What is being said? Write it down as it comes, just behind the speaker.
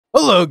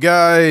Hello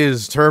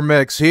guys,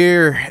 Termex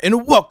here,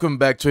 and welcome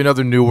back to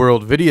another New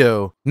World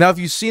video. Now if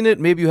you've seen it,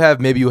 maybe you have,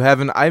 maybe you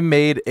haven't, I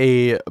made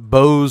a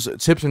Bow's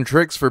tips and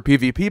tricks for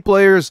PvP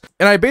players,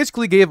 and I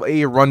basically gave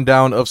a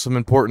rundown of some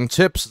important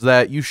tips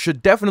that you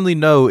should definitely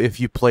know if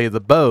you play the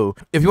Bow.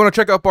 If you want to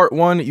check out part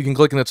 1, you can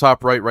click in the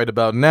top right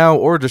about now,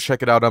 or just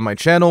check it out on my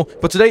channel.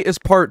 But today is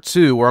part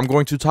 2, where I'm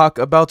going to talk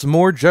about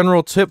more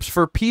general tips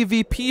for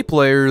PvP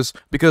players,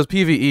 because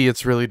PvE,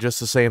 it's really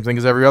just the same thing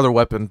as every other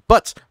weapon.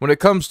 But when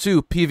it comes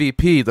to PvP,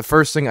 the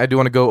first thing I do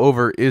want to go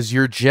over is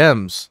your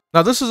gems.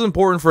 Now this is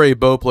important for a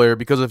bow player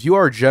because if you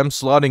are gem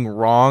slotting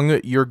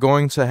wrong, you're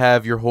going to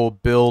have your whole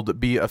build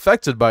be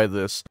affected by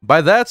this.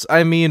 By that,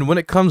 I mean when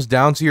it comes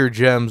down to your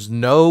gems,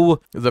 know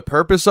the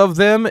purpose of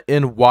them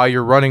and why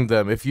you're running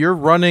them. If you're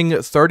running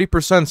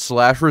 30%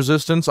 slash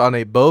resistance on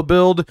a bow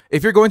build,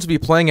 if you're going to be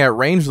playing at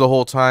range the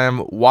whole time,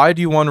 why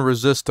do you want to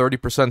resist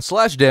 30%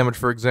 slash damage,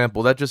 for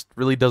example? That just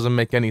really doesn't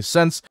make any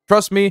sense.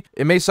 Trust me,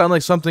 it may sound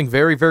like something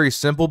very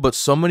simple, but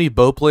so many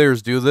bow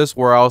players do this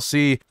where I'll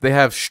see they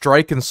have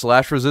strike and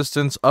slash resistance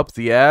up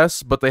the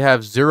ass, but they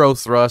have 0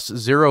 thrust,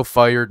 0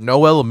 fire,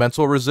 no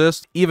elemental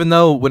resist, even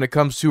though when it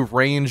comes to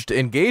ranged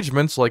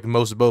engagements, like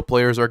most bow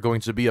players are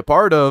going to be a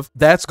part of,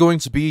 that's going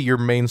to be your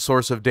main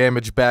source of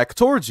damage back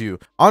towards you.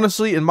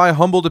 Honestly, in my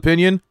humbled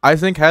opinion, I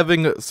think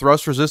having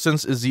thrust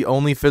resistance is the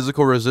only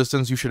physical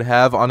resistance you should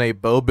have on a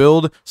bow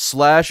build.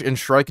 Slash and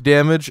strike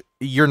damage,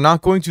 you're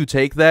not going to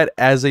take that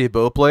as a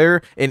bow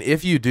player, and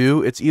if you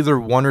do, it's either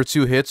 1 or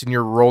 2 hits and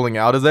you're rolling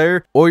out of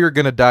there, or you're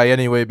gonna die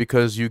anyway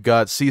because you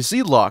got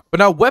CC lock. But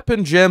now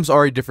weapon gems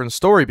are a different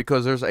story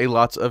because there's a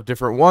lot of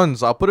different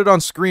ones. I'll put it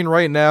on screen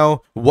right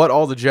now what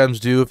all the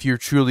gems do if you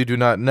truly do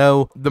not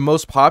know. The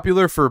most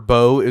popular for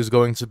bow is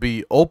going to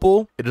be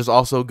opal. It is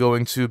also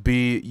going to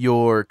be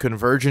your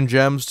conversion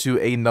gems to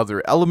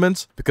another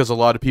element because a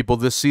lot of people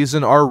this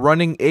season are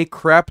running a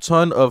crap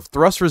ton of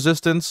thrust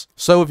resistance.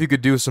 So if you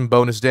could do some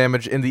bonus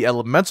damage in the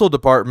elemental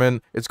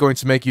department, it's going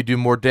to make you do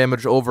more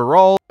damage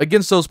overall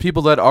against those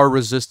people that are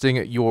resisting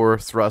your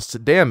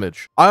thrust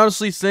damage. I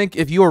honestly think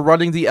if you are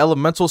running the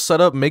elemental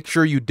setup, make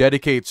sure you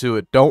dedicate to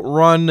it. Don't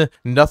run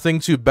nothing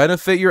to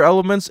benefit your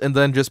elements and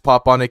then just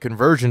pop on a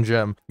conversion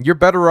gem. You're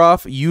better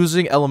off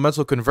using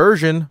elemental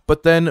conversion,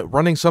 but then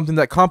running something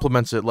that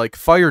complements it, like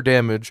fire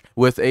damage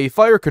with a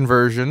fire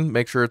conversion.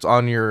 Make sure it's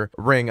on your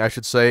ring, I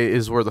should say,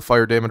 is where the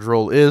fire damage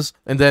roll is.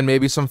 And then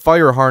maybe some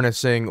fire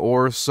harnessing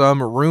or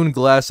some rune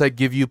glass that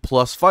give you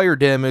plus fire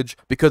damage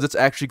because it's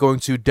actually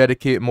going to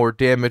dedicate more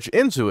damage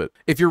into it.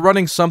 If you're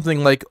running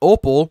something like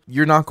opal,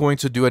 you're not going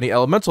to do any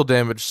elemental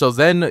damage, so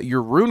then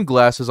your rune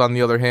glasses on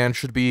the other hand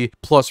should be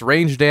plus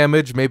range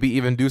damage, maybe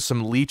even do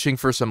some leeching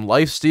for some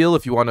lifesteal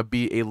if you want to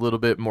be a little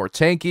bit more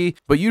tanky.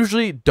 But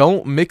usually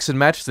don't mix and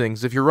match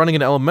things. If you're running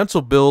an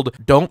elemental build,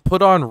 don't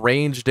put on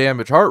range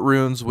damage heart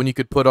runes when you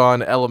could put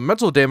on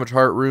elemental damage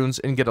heart runes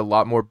and get a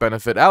lot more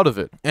benefit out of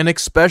it. And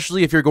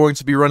especially if you're going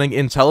to be running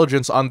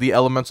intelligence on the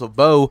elemental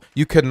bow,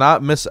 you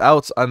cannot miss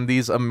out on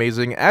these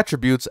amazing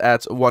attributes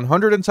at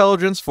 100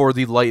 intelligence for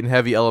the light and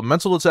heavy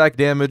elemental attack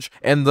damage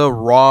and the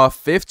raw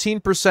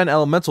 15%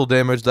 elemental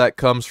damage that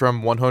comes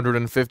from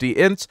 150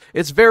 int.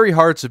 It's very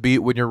hard to beat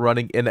when you're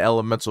running an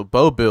elemental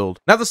bow build.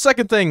 Now the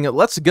second thing,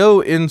 let's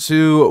go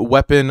into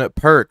weapon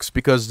perks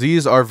because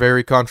these are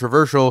very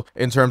controversial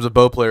in terms of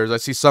bow players. I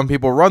see some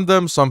people run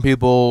them, some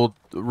people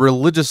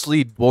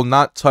religiously will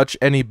not touch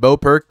any bow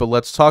perk, but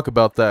let's talk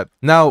about that.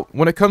 Now,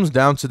 when it comes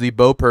down to the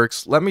bow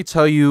perks, let me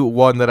tell you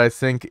one that I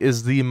think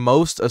is the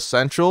most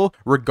essential,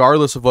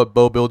 regardless of what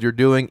bow build you're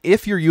doing,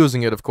 if you're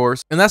using it, of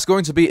course, and that's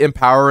going to be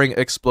Empowering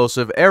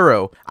Explosive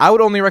Arrow. I would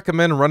only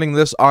recommend running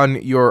this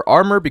on your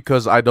armor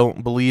because I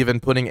don't believe in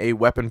putting a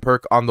weapon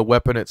perk on the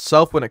weapon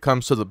itself when it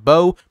comes to the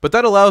bow, but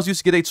that allows you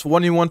to get a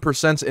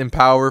 21%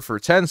 empower for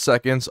 10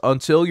 seconds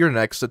until your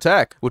next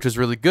attack, which is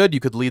really good.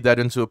 You could lead that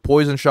into a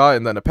poison shot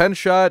and then a pen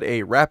shot,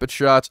 a rapid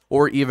shot,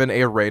 or even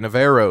a rain of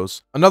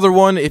arrows. Another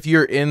one, if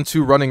you're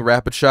into running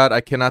rapid shot,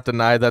 I cannot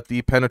deny that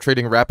the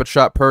penetrating rapid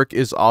shot perk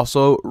is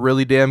also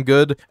really damn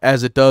good,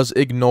 as it does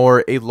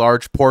ignore a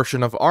large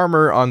portion of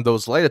armor on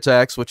those light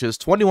attacks, which is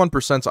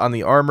 21% on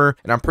the armor,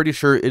 and I'm pretty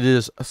sure it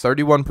is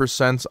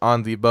 31%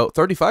 on the bow,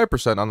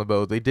 35% on the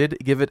bow. They did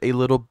give it a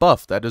little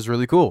buff. That is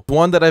really cool.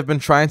 One that I've been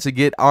trying to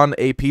get on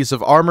a piece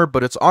of armor,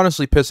 but it's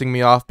honestly pissing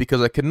me off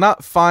because I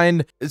cannot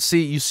find,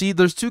 you see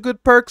there's 2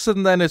 good perks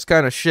and then it's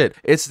kind of shit.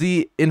 It's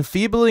the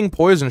Enfeebling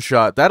Poison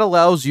Shot. That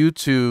allows you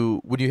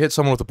to, when you hit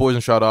someone with a poison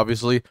shot,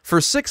 obviously,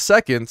 for 6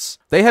 seconds,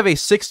 they have a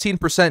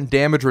 16%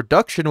 damage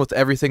reduction with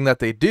everything that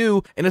they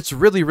do, and it's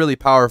really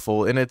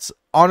powerful, and it's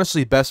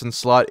honestly best in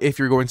slot if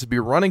you're going to be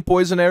running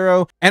Poison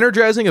Arrow.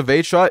 Energizing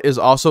Evade Shot is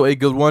also a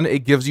good one.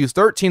 It gives you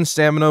 13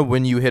 stamina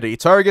when you hit a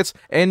target,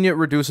 and it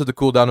reduces the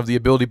cooldown of the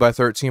ability by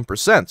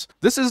 13%.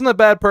 This isn't a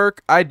bad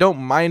perk. I don't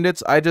mind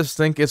it. I just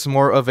think it's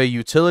more of a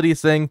utility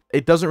thing.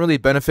 It doesn't really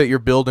benefit your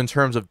build in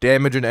terms of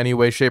damage in any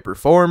way, shape, or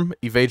form.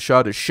 Evade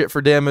Shot is shit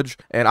for damage,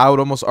 and I would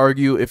almost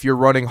argue if you're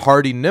running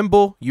Hardy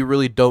Nimble, you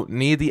really don't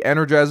need the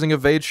Energizing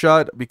Evade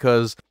Shot,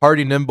 because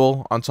Hardy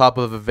Nimble on top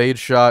of Evade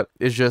Shot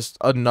is just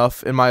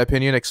enough, in my opinion,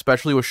 opinion,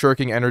 especially with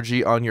shirking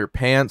energy on your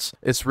pants.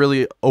 It's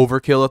really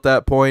overkill at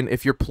that point.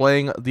 If you're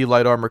playing the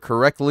light armor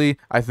correctly,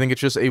 I think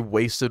it's just a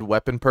wasted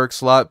weapon perk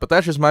slot, but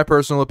that's just my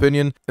personal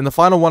opinion. And the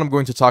final one I'm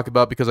going to talk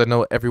about, because I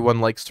know everyone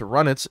likes to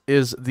run it,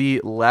 is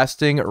the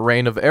lasting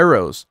rain of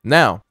arrows.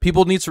 Now,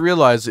 people need to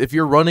realize if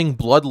you're running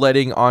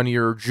bloodletting on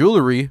your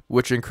jewelry,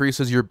 which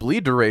increases your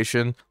bleed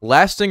duration,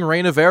 lasting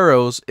rain of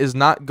arrows is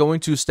not going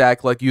to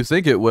stack like you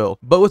think it will.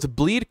 But with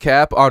bleed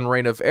cap on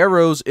rain of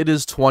arrows, it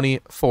is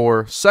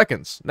 24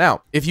 seconds.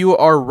 Now, if you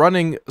are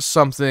running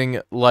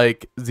something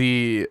like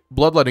the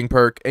bloodletting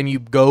perk and you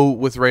go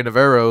with rain of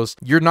arrows,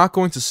 you're not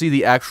going to see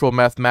the actual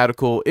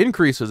mathematical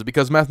increases,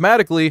 because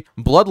mathematically,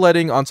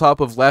 bloodletting on top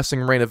of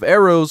lasting rain of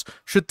arrows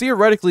should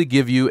theoretically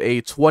give you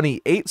a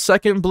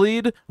 28-second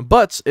bleed,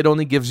 but it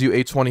only gives you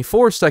a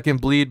 24-second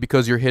bleed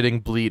because you're hitting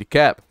bleed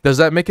cap. Does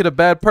that make it a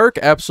bad perk?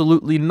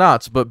 Absolutely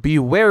not, but be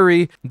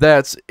wary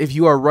that if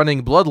you are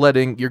running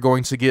bloodletting, you're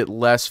going to get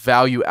less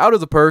value out of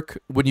the perk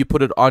when you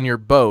put it on your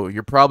bow.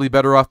 You're probably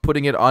better off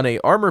putting it on a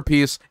armor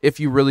piece if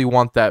you really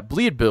want that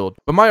bleed build.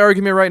 But my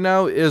argument right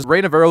now is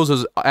rain of arrows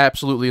is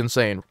absolutely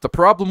insane. The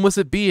problem with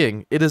it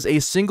being, it is a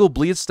single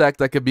bleed stack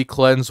that could be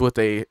cleansed with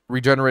a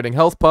regenerating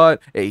health pot,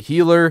 a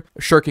healer,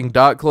 shirking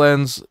dot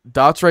cleanse.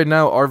 Dots right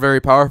now are very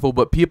powerful,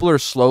 but people are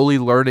slowly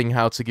learning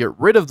how to get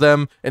rid of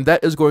them, and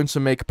that is going to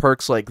make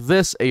perks like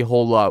this a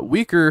whole lot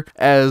weaker,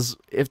 as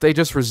if they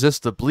just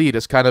resist the bleed,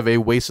 it's kind of a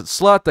wasted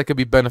slot that could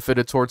be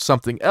benefited towards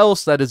something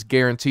else that is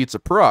guaranteed to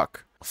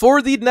proc.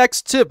 For the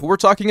next tip, we're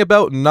talking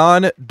about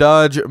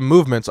non-dodge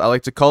movements. I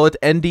like to call it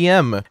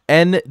NDM.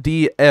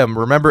 NDM.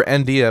 Remember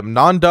NDM.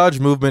 Non-dodge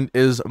movement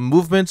is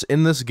movement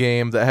in this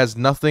game that has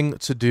nothing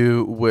to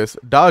do with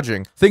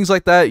dodging. Things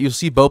like that, you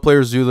see bow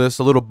players do this,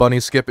 a little bunny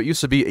skip. It used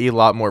to be a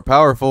lot more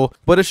powerful,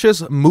 but it's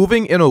just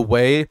moving in a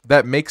way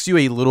that makes you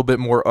a little bit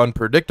more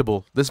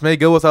unpredictable. This may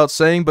go without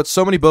saying, but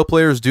so many bow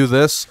players do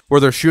this, where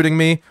they're shooting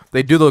me,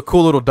 they do the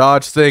cool little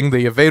dodge thing,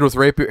 they evade with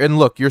rapier, and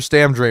look, you're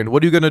stam drained.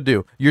 What are you gonna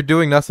do? You're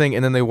doing nothing,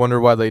 and then they wonder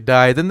why they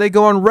die. Then they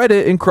go on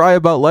Reddit and cry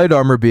about light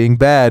armor being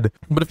bad.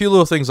 But a few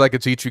little things I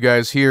could teach you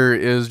guys here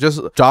is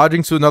just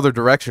dodging to another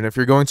direction. If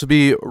you're going to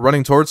be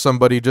running towards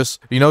somebody,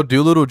 just, you know,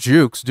 do little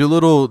jukes, do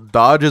little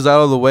dodges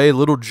out of the way,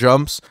 little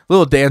jumps,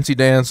 little dancey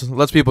dance,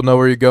 lets people know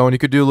where you're going. You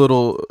could do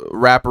little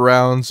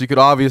wraparounds. You could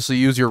obviously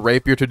use your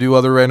rapier to do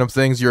other random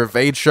things. Your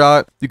evade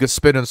shot, you could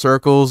spin in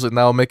circles, and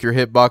that'll make your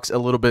hitbox a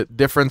little bit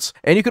different.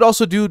 And you could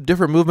also do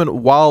different movement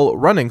while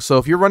running. So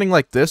if you're running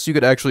like this, you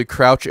could actually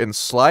crouch and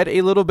slide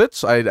a little bit.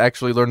 I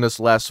actually learned this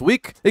last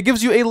week. It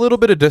gives you a little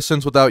bit of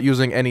distance without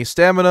using any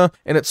stamina,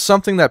 and it's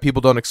something that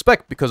people don't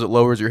expect because it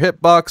lowers your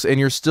hitbox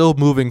and you're still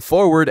moving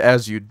forward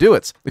as you do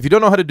it. If you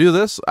don't know how to do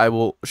this, I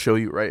will show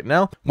you right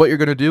now. What you're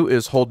going to do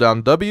is hold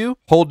down W,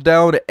 hold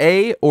down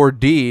A or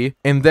D,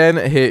 and then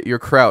hit your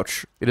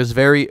crouch. It is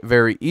very,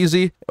 very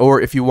easy,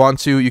 or if you want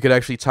to, you could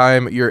actually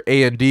time your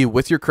A and D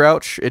with your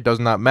crouch. It does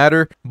not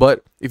matter,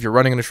 but if you're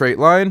running in a straight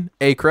line,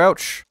 A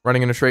crouch,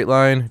 running in a straight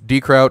line, D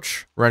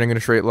crouch, running in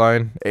a straight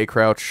line, A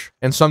crouch.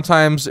 And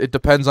sometimes it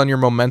depends on your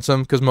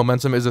momentum, because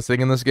momentum is a thing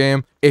in this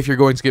game, if you're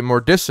going to get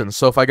more distance.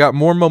 So if I got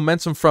more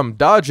momentum from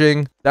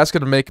dodging, that's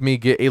going to make me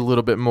get a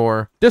little bit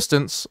more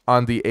distance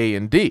on the A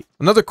and D.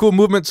 Another cool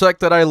movement tech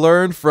that I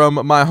learned from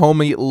my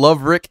homie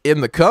Loverick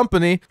in the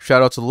company,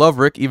 shout out to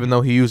Loverick, even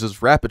though he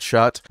uses rapid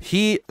shot,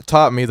 he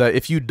taught me that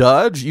if you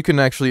dodge, you can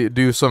actually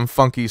do some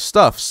funky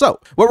stuff. So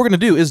what we're going to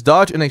do is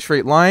dodge in a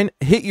straight line,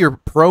 hit your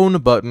prone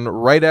button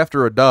right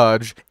after a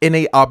dodge in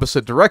a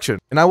opposite direction.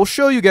 And I will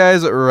show you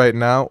guys right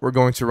now. We're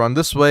going to run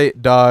this way,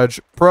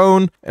 dodge,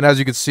 prone, and as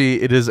you can see,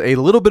 it is a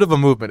little bit of a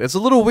movement. It's a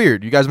little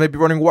weird. You guys may be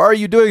wondering, why are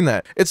you doing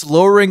that? It's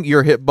lowering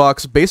your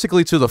hitbox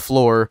basically to the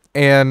floor,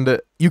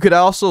 and you could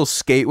also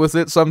skate with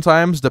it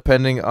sometimes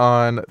depending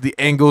on the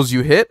angles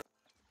you hit.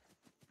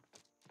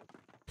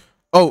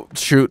 Oh,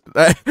 shoot.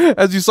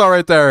 As you saw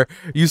right there,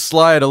 you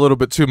slide a little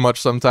bit too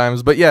much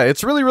sometimes. But yeah,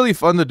 it's really, really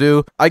fun to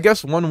do. I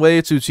guess one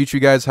way to teach you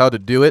guys how to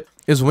do it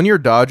is when you're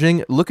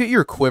dodging, look at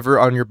your quiver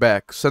on your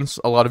back. Since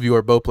a lot of you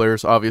are bow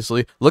players,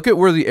 obviously, look at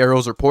where the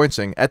arrows are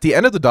pointing. At the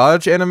end of the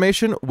dodge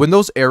animation, when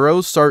those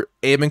arrows start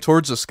aiming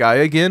towards the sky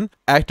again,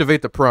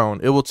 activate the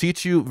prone. It will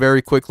teach you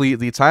very quickly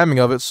the timing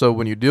of it, so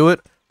when you do it,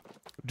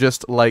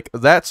 just like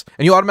that,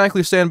 and you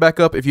automatically stand back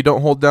up if you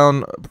don't hold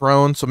down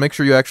prone, so make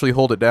sure you actually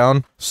hold it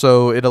down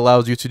so it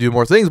allows you to do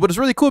more things. But it's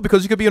really cool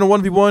because you could be in a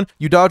 1v1,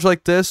 you dodge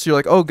like this, you're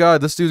like, oh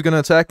god, this dude's gonna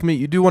attack me,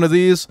 you do one of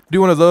these,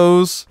 do one of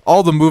those,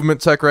 all the movement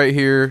tech right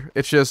here.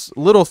 It's just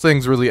little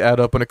things really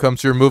add up when it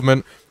comes to your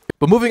movement.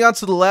 But moving on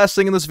to the last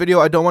thing in this video,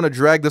 I don't want to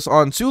drag this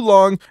on too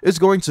long, is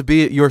going to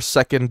be your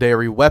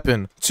secondary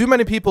weapon. Too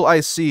many people I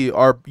see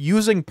are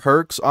using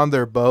perks on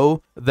their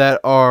bow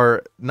that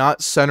are not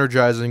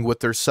synergizing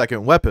with their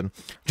second weapon.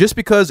 Just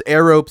because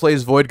Arrow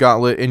plays Void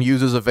Gauntlet and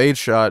uses Evade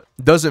Shot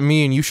doesn't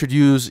mean you should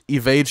use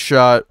Evade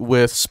Shot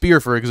with Spear,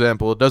 for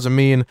example. It doesn't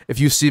mean if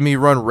you see me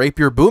run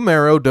Rapier Boom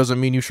Arrow doesn't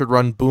mean you should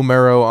run Boom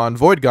Arrow on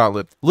Void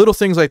Gauntlet. Little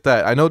things like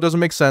that. I know it doesn't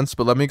make sense,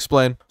 but let me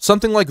explain.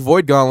 Something like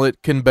Void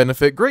Gauntlet can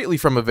benefit greatly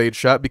from Evade evade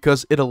shot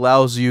because it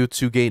allows you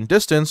to gain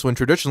distance when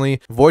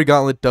traditionally Void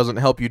Gauntlet doesn't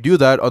help you do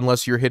that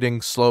unless you're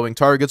hitting slowing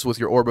targets with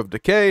your Orb of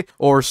Decay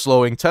or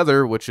slowing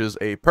tether, which is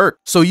a perk.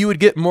 So you would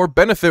get more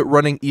benefit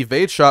running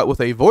evade shot with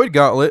a Void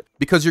Gauntlet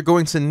because you're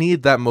going to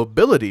need that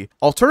mobility.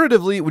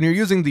 Alternatively, when you're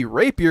using the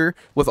rapier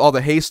with all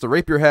the haste the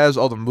rapier has,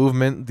 all the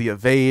movement, the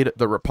evade,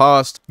 the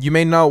riposte, you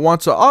may not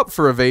want to opt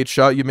for evade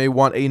shot. You may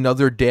want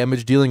another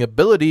damage dealing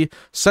ability.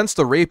 Since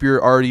the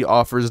rapier already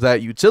offers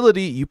that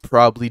utility, you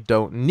probably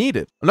don't need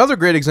it. Another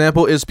great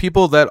example is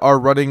people that are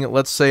running,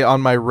 let's say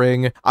on my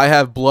ring, I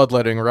have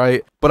bloodletting,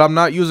 right? But I'm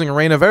not using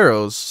Rain of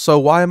Arrows, so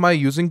why am I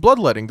using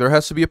bloodletting? There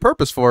has to be a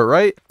purpose for it,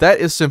 right? That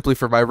is simply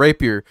for my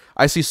rapier.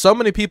 I see so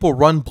many people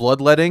run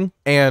bloodletting,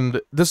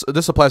 and this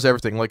applies to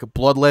everything, like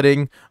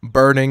bloodletting,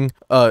 burning,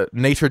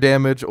 nature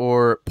damage,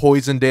 or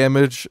poison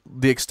damage,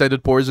 the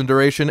extended poison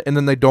duration, and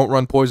then they don't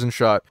run poison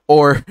shot.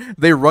 Or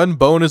they run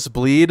bonus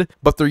bleed,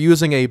 but they're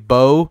using a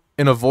bow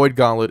in a Void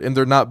Gauntlet, and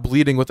they're not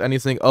bleeding with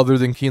anything other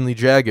than Keenly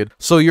Jagged.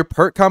 So your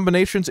perk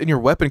combinations and your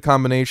weapon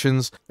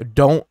combinations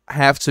don't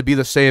have to be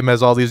the same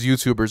as all these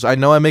YouTubers. I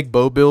know I make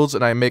bow builds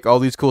and I make all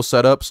these cool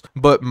setups,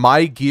 but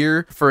my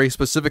gear for a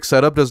specific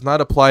setup does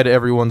not apply to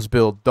everyone's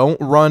build.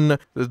 Don't run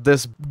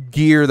this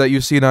gear that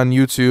you've seen on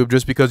YouTube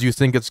just because you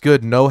think it's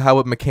good. Know how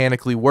it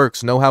mechanically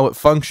works, know how it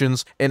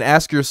functions, and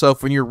ask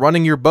yourself when you're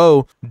running your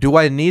bow, do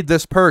I need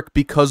this perk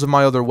because of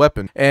my other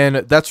weapon? And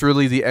that's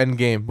really the end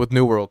game with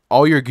New World.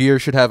 All your gear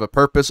should have a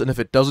purpose, and if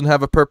it doesn't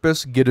have a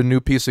purpose, get a new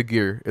piece of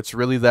gear. It's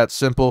really that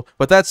simple.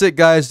 But that's it,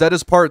 guys. That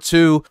is part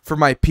 2 for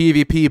my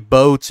PvP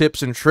bow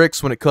tips and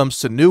tricks when it comes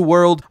to New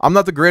World. I'm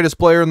not the greatest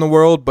player in the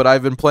world, but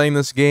I've been playing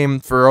this game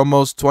for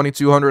almost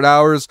 2,200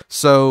 hours,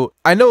 so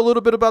I know a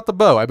little bit about the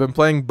bow. I've been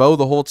playing bow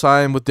the whole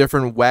time with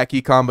different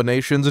wacky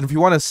combinations, and if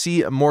you want to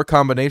see more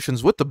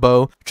combinations with the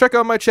bow, check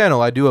out my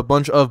channel. I do a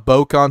bunch of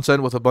bow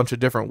content with a bunch of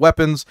different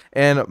weapons,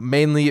 and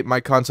mainly my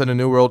content in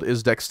New World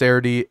is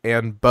dexterity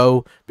and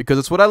bow, because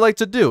it's what I like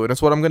to do, and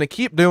it's what I'm going to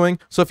keep doing.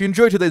 So if you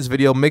enjoyed today's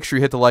video, make sure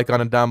you hit the like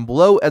on it down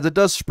below, as it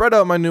does spread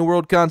out my New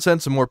World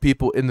content to more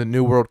people in the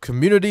New World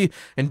community.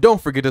 And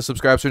don't forget to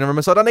subscribe so you never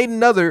miss out on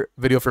another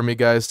video from me,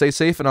 guys. Stay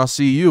safe, and I'll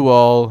see you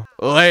all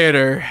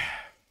later.